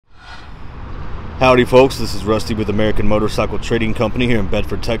Howdy folks, this is Rusty with American Motorcycle Trading Company here in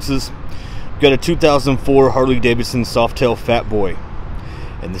Bedford, Texas. We've got a 2004 Harley Davidson Softail Fat Boy,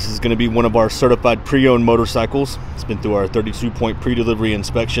 and this is going to be one of our certified pre-owned motorcycles. It's been through our 32-point pre-delivery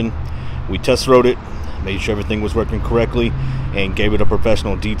inspection. We test rode it, made sure everything was working correctly, and gave it a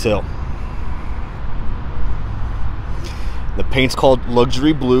professional detail. The paint's called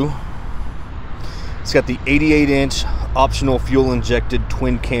Luxury Blue. It's got the 88-inch optional fuel-injected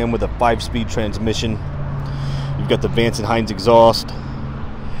twin cam with a 5-speed transmission. You've got the Vance & Hines exhaust.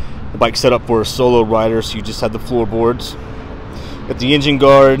 The bike's set up for a solo rider, so you just have the floorboards. Got the engine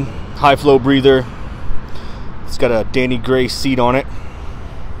guard, high flow breather. It's got a Danny Gray seat on it.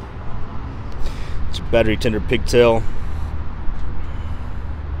 It's a battery tender pigtail.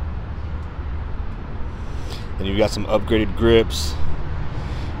 And you've got some upgraded grips.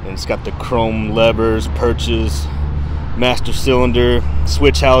 And it's got the chrome levers, perches, master cylinder,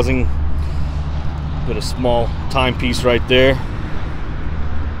 switch housing. Got a small timepiece right there.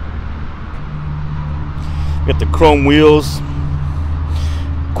 Got the chrome wheels,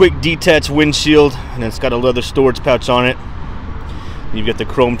 quick detach windshield, and it's got a leather storage pouch on it. You've got the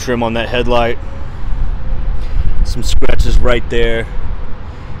chrome trim on that headlight. Some scratches right there.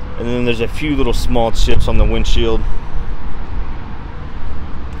 And then there's a few little small chips on the windshield.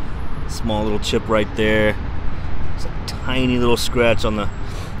 Small little chip right there. It's a tiny little scratch on the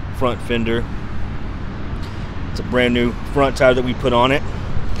front fender. It's a brand new front tire that we put on it.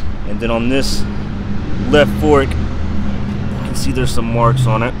 And then on this left fork, you can see there's some marks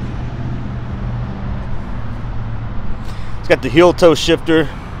on it. It's got the heel toe shifter.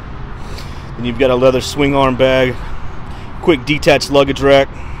 And you've got a leather swing arm bag, quick detached luggage rack.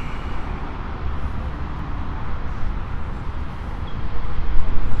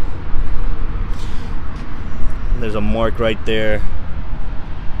 There's a mark right there.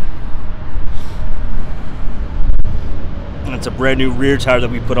 And it's a brand new rear tire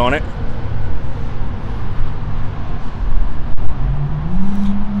that we put on it.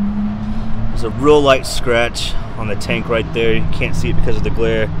 There's a real light scratch on the tank right there. You can't see it because of the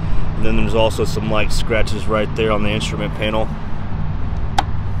glare. And then there's also some light scratches right there on the instrument panel.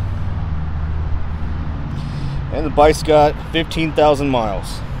 And the bike's got 15,000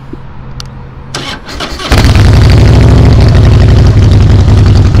 miles.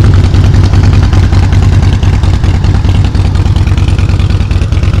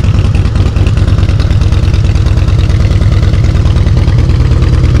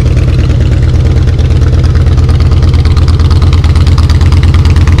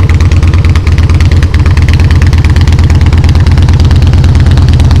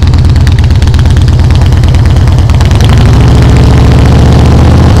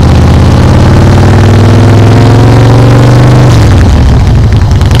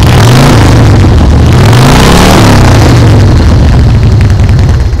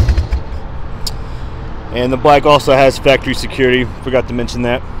 And the bike also has factory security. Forgot to mention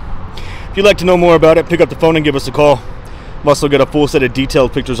that. If you'd like to know more about it, pick up the phone and give us a call. We've also got a full set of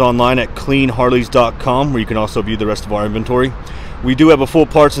detailed pictures online at cleanharleys.com, where you can also view the rest of our inventory. We do have a full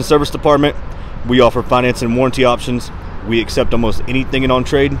parts and service department. We offer finance and warranty options. We accept almost anything in on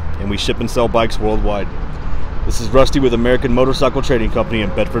trade, and we ship and sell bikes worldwide. This is Rusty with American Motorcycle Trading Company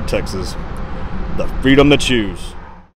in Bedford, Texas. The freedom to choose.